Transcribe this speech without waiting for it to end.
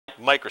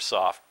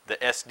Microsoft, the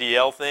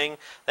SDL thing,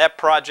 that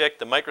project,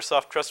 the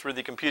Microsoft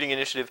Trustworthy Computing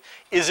Initiative,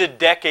 is a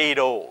decade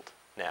old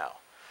now.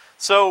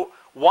 So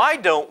why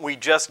don't we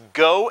just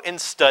go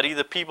and study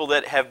the people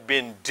that have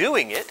been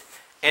doing it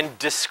and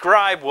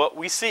describe what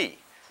we see?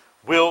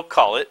 We'll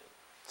call it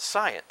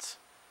science.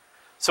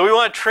 So we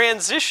want to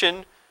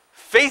transition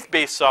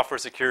faith-based software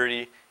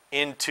security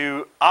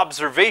into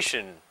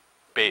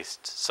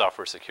observation-based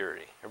software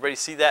security. Everybody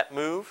see that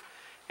move?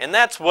 And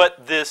that's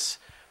what this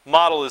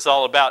model is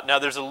all about. Now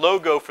there's a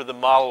logo for the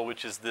model,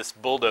 which is this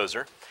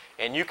bulldozer,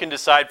 and you can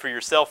decide for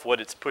yourself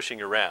what it's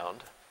pushing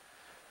around.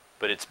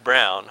 But it's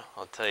brown,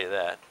 I'll tell you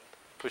that.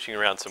 Pushing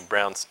around some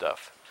brown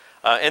stuff.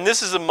 And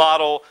this is a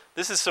model,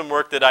 this is some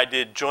work that I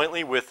did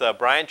jointly with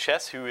Brian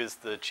Chess, who is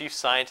the chief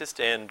scientist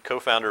and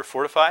co-founder of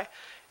Fortify,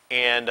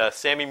 and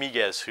Sammy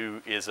Migues,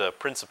 who is a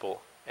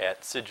principal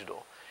at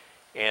Cigital.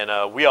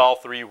 And we all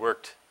three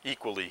worked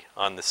equally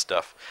on this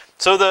stuff.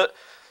 So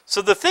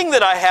the thing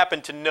that I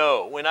happen to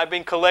know when I've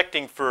been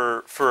collecting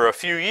for a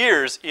few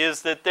years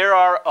is that there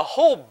are a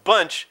whole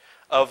bunch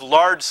of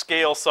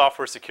large-scale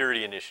software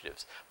security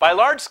initiatives. By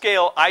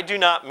large-scale, I do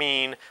not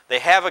mean they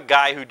have a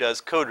guy who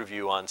does code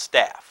review on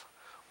staff.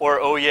 Or,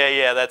 oh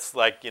yeah, that's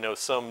like, you know,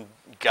 some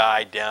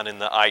guy down in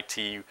the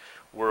IT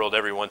world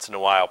every once in a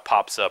while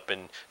pops up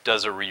and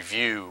does a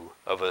review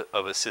of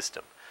a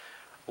system.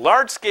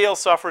 Large-scale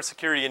software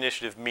security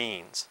initiative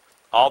means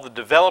all the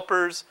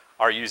developers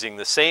are using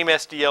the same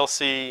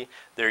SDLC,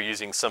 they're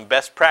using some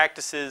best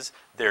practices,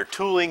 they're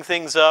tooling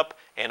things up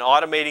and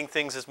automating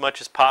things as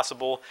much as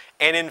possible.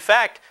 And in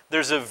fact,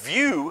 there's a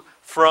view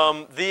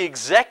from the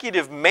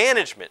executive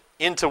management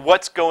into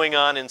what's going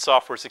on in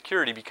software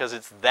security because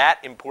it's that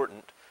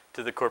important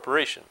to the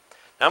corporation.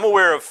 Now, I'm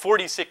aware of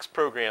 46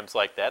 programs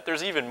like that.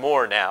 There's even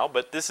more now,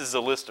 but this is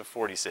a list of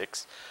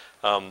 46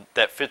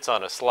 that fits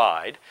on a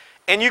slide.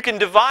 And you can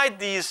divide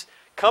these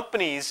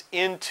companies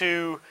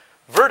into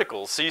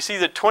verticals. So you see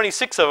that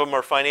 26 of them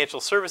are financial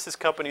services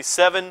companies,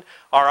 7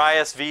 are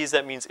ISVs,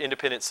 that means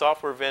independent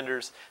software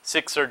vendors,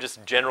 6 are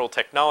just general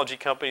technology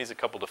companies, a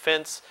couple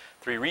defense,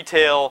 3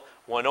 retail,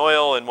 1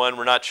 oil, and 1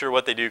 we're not sure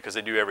what they do because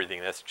they do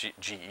everything. That's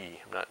GE.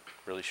 I'm not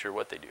really sure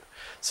what they do.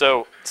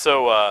 So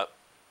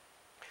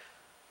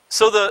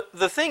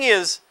the thing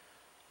is,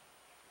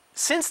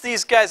 since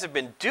these guys have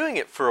been doing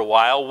it for a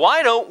while,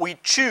 why don't we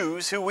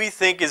choose who we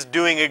think is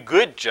doing a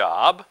good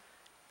job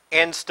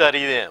and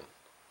study them?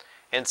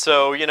 And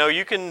so, you know,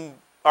 you can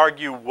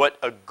argue what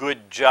a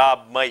good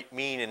job might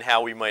mean and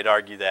how we might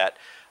argue that,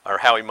 or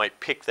how we might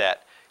pick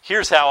that.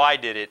 Here's how I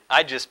did it.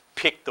 I just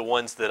picked the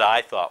ones that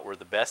I thought were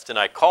the best, and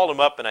I called them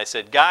up and I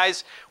said,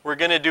 guys, we're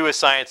going to do a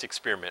science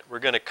experiment. We're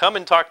going to come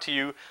and talk to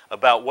you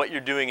about what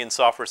you're doing in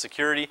software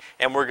security,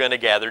 and we're going to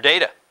gather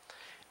data.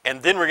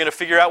 And then we're going to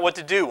figure out what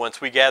to do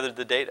once we gathered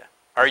the data.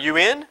 Are you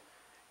in?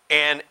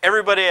 And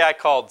everybody I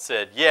called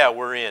said, yeah,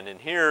 we're in.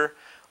 And here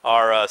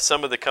are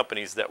some of the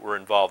companies that were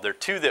involved. There are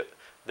 2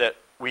 that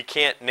we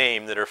can't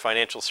name that are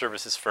financial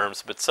services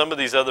firms, but some of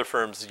these other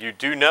firms you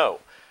do know.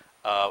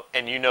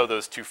 And you know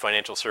those 2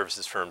 financial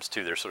services firms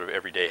too. They're sort of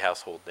everyday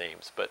household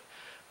names. But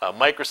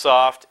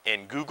Microsoft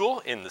and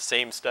Google in the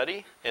same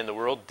study, and the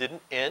world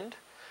didn't end.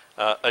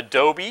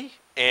 Adobe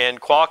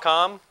and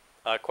QUALCOMM.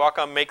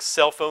 QUALCOMM makes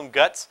cell phone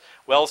guts.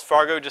 Wells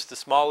Fargo, just a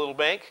small little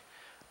bank.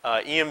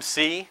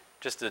 EMC,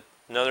 just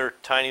another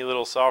tiny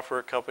little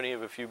software company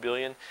of a few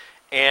billion.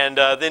 And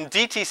then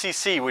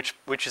DTCC,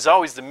 which is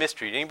always the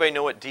mystery. Anybody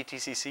know what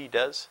DTCC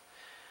does?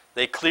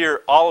 They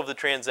clear all of the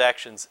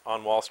transactions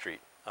on Wall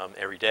Street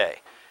every day.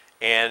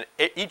 And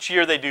each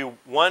year they do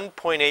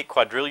 $1.8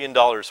 quadrillion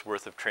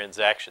worth of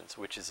transactions,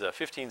 which is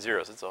 15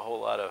 zeros. It's a whole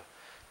lot of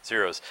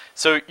zeros.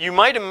 So you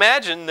might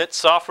imagine that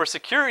software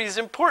security is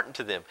important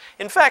to them.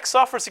 In fact,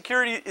 software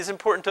security is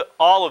important to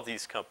all of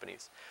these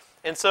companies.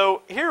 And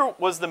so here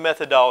was the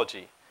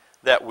methodology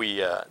that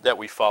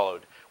we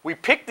followed. We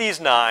picked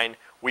these 9,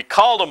 we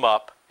called them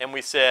up, and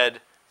we said,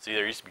 see,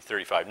 there used to be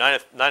 35,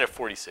 9 of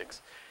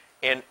 46.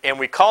 And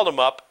we called them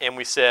up and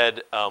we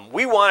said,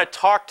 we want to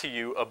talk to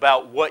you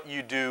about what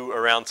you do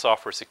around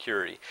software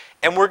security.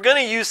 And we're going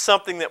to use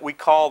something that we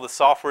call the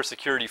software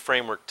security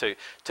framework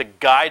to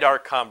guide our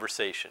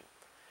conversation.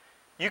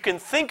 You can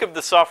think of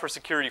the software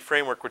security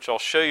framework, which I'll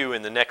show you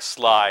in the next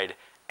slide,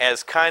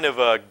 as kind of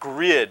a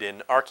grid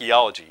in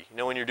archaeology. You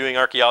know, when you're doing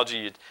archaeology,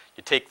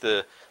 you take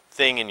the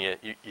thing and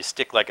you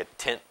stick like a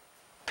tent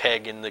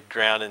peg in the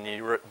ground and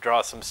you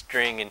draw some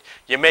string and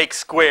you make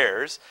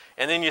squares,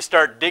 and then you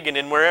start digging,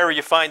 and wherever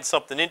you find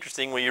something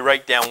interesting, well, you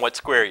write down what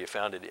square you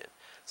found it in.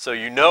 So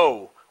you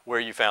know where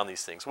you found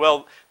these things.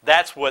 Well,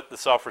 that's what the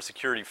software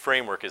security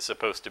framework is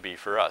supposed to be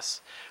for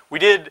us. We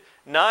did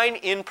 9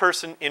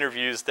 in-person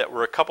interviews that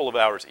were a couple of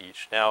hours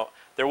each. Now,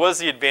 there was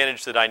the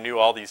advantage that I knew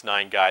all these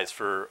 9 guys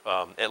for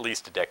at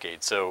least a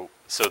decade, so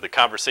the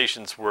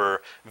conversations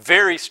were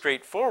very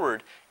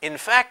straightforward. In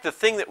fact, the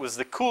thing that was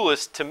the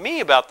coolest to me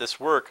about this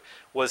work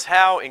was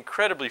how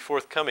incredibly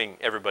forthcoming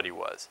everybody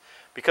was.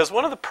 Because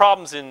one of the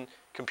problems in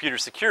computer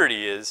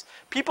security is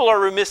people are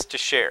remiss to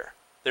share.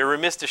 They're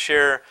remiss to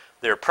share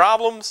their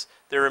problems.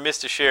 They're remiss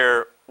to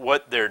share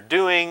what they're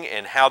doing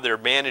and how they're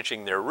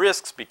managing their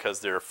risks because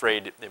they're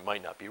afraid it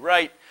might not be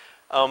right.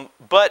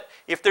 But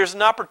if there's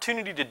an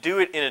opportunity to do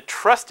it in a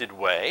trusted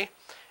way,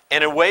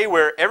 and a way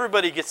where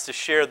everybody gets to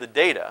share the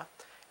data,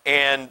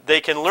 and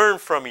they can learn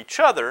from each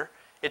other,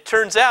 it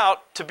turns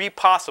out to be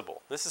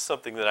possible. This is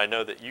something that I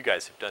know that you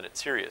guys have done at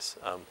CERIAS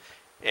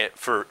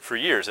for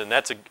years, and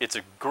it's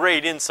a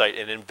great insight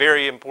and a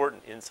very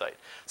important insight.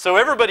 So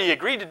everybody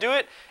agreed to do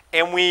it,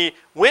 and we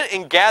went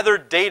and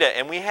gathered data,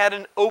 and we had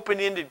an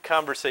open-ended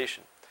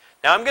conversation.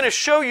 Now I'm going to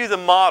show you the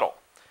model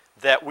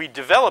that we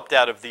developed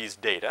out of these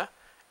data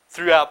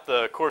throughout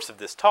the course of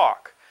this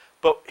talk.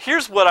 But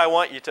here's what I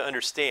want you to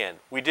understand.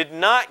 We did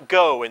not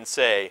go and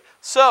say,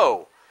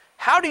 so,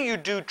 how do you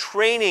do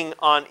training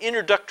on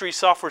introductory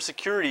software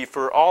security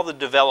for all the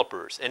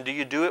developers? And do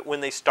you do it when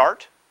they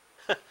start?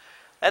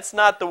 That's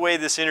not the way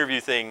this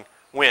interview thing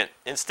went.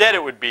 Instead,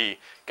 it would be,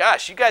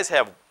 gosh, you guys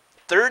have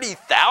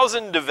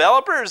 30,000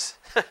 developers?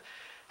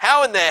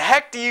 How in the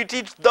heck do you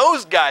teach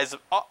those guys?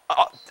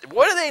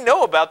 What do they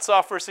know about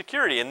software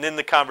security? And then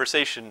the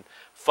conversation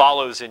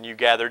follows and you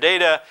gather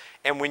data.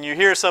 And when you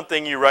hear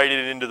something, you write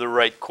it into the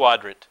right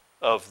quadrant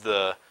of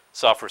the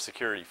software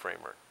security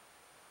framework.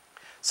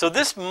 So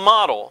this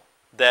model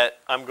that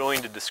I'm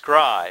going to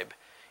describe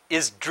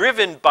is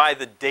driven by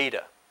the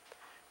data.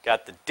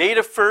 Got the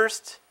data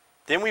first,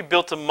 then we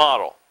built a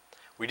model.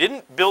 We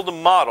didn't build a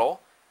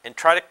model and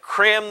try to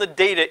cram the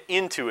data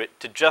into it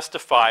to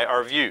justify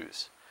our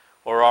views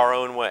or our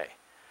own way.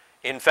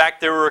 In fact,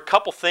 there were a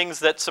couple things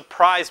that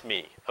surprised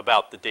me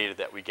about the data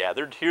that we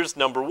gathered. Here's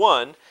number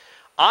one.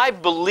 I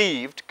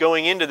believed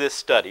going into this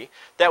study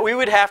that we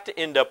would have to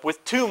end up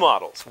with two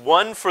models,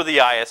 one for the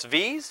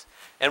ISVs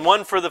and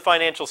one for the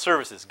financial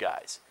services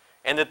guys,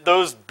 and that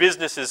those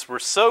businesses were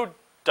so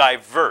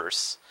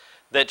diverse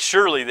that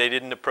surely they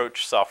didn't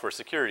approach software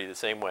security the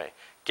same way.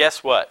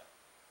 Guess what?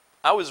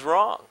 I was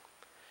wrong.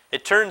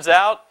 It turns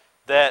out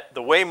that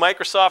the way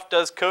Microsoft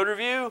does code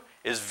review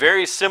is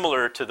very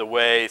similar to the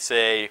way,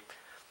 say,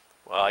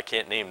 well, I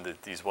can't name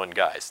these one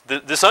guys.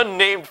 This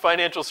unnamed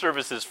financial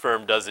services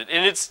firm does it.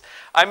 And it's,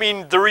 I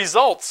mean, the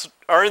results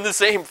are in the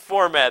same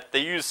format.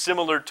 They use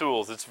similar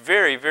tools. It's a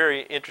very,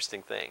 very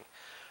interesting thing.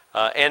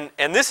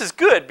 And this is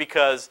good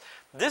because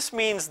this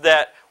means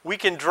that we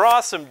can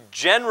draw some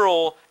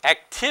general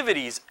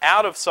activities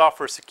out of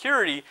software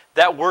security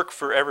that work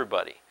for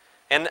everybody.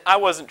 And I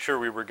wasn't sure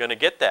we were going to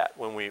get that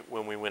when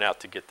we went out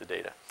to get the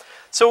data.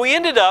 So we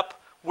ended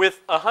up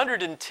with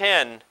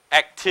 110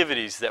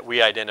 activities that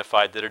we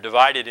identified that are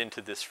divided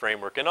into this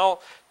framework. And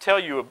I'll tell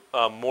you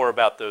more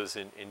about those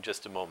in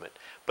just a moment.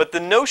 But the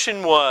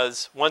notion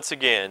was, once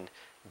again,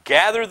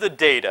 gather the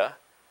data,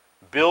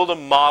 build a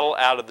model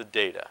out of the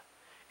data.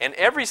 And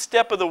every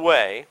step of the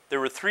way, there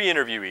were 3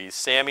 interviewees,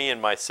 Sammy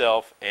and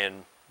myself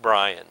and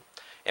Brian.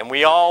 And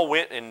we all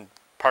went and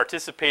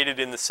participated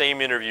in the same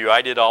interview.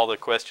 I did all the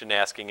question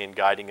asking and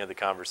guiding of the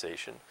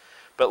conversation.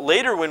 But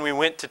later when we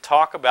went to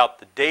talk about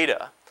the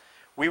data,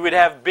 we would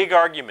have big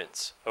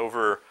arguments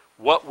over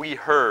what we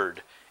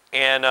heard.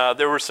 And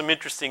there were some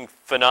interesting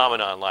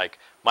phenomenon, like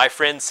my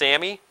friend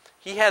Sammy,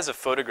 he has a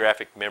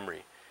photographic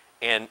memory.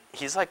 And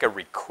he's like a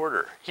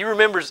recorder. He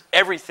remembers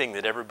everything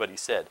that everybody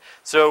said.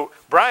 So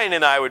Brian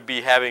and I would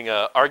be having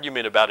an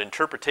argument about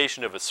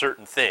interpretation of a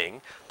certain thing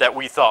that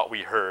we thought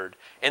we heard.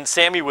 And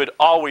Sammy would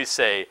always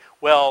say,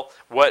 well,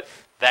 what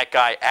that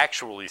guy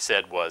actually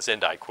said was,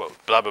 and I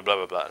quote, blah, blah, blah,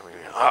 blah, blah. And we go,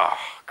 oh,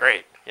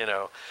 great, you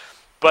know.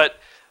 But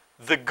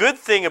the good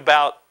thing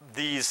about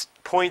these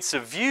points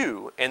of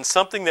view, and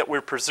something that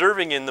we're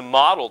preserving in the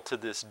model to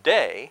this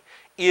day,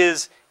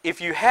 is if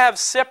you have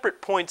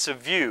separate points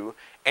of view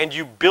and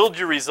you build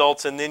your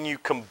results and then you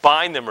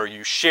combine them or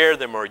you share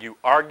them or you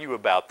argue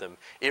about them,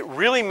 it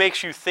really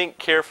makes you think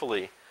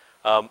carefully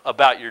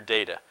about your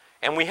data.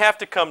 And we have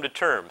to come to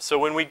terms. So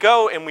when we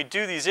go and we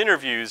do these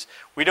interviews,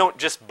 we don't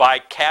just by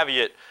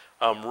caveat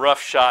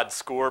roughshod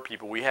score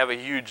people. We have a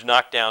huge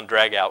knockdown,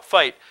 drag-out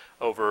fight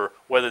over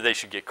whether they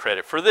should get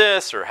credit for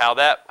this or how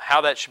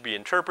that should be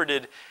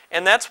interpreted.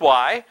 And that's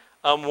why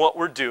what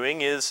we're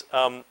doing is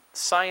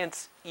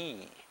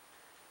science-y.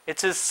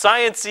 It's as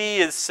science-y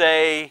as,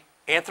 say,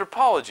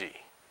 anthropology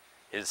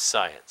is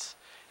science.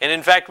 And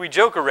in fact, we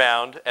joke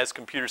around as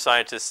computer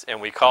scientists and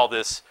we call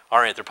this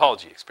our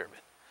anthropology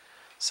experiment.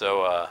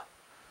 So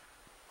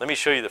let me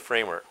show you the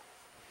framework.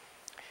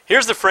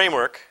 Here's the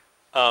framework.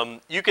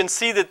 You can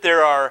see that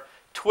there are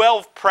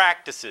 12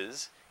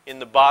 practices in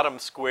the bottom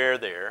square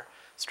there.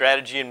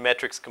 Strategy and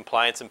metrics,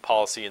 compliance and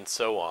policy, and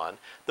so on.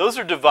 Those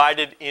are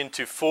divided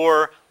into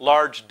 4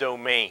 large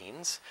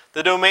domains.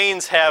 The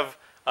domains have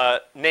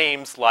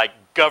names like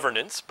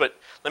governance, but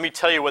let me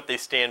tell you what they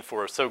stand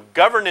for. So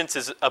governance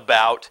is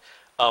about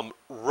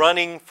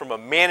running from a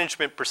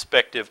management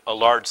perspective a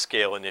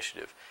large-scale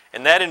initiative.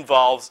 And that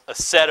involves a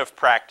set of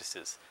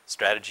practices,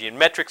 strategy and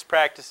metrics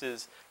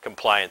practices,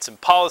 compliance and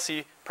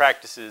policy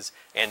practices,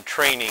 and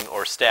training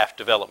or staff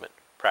development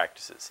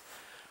practices.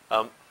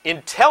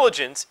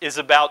 Intelligence is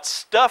about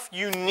stuff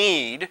you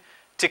need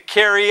to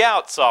carry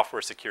out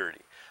software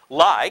security,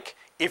 like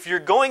if you're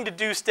going to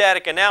do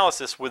static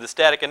analysis with a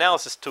static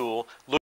analysis tool, look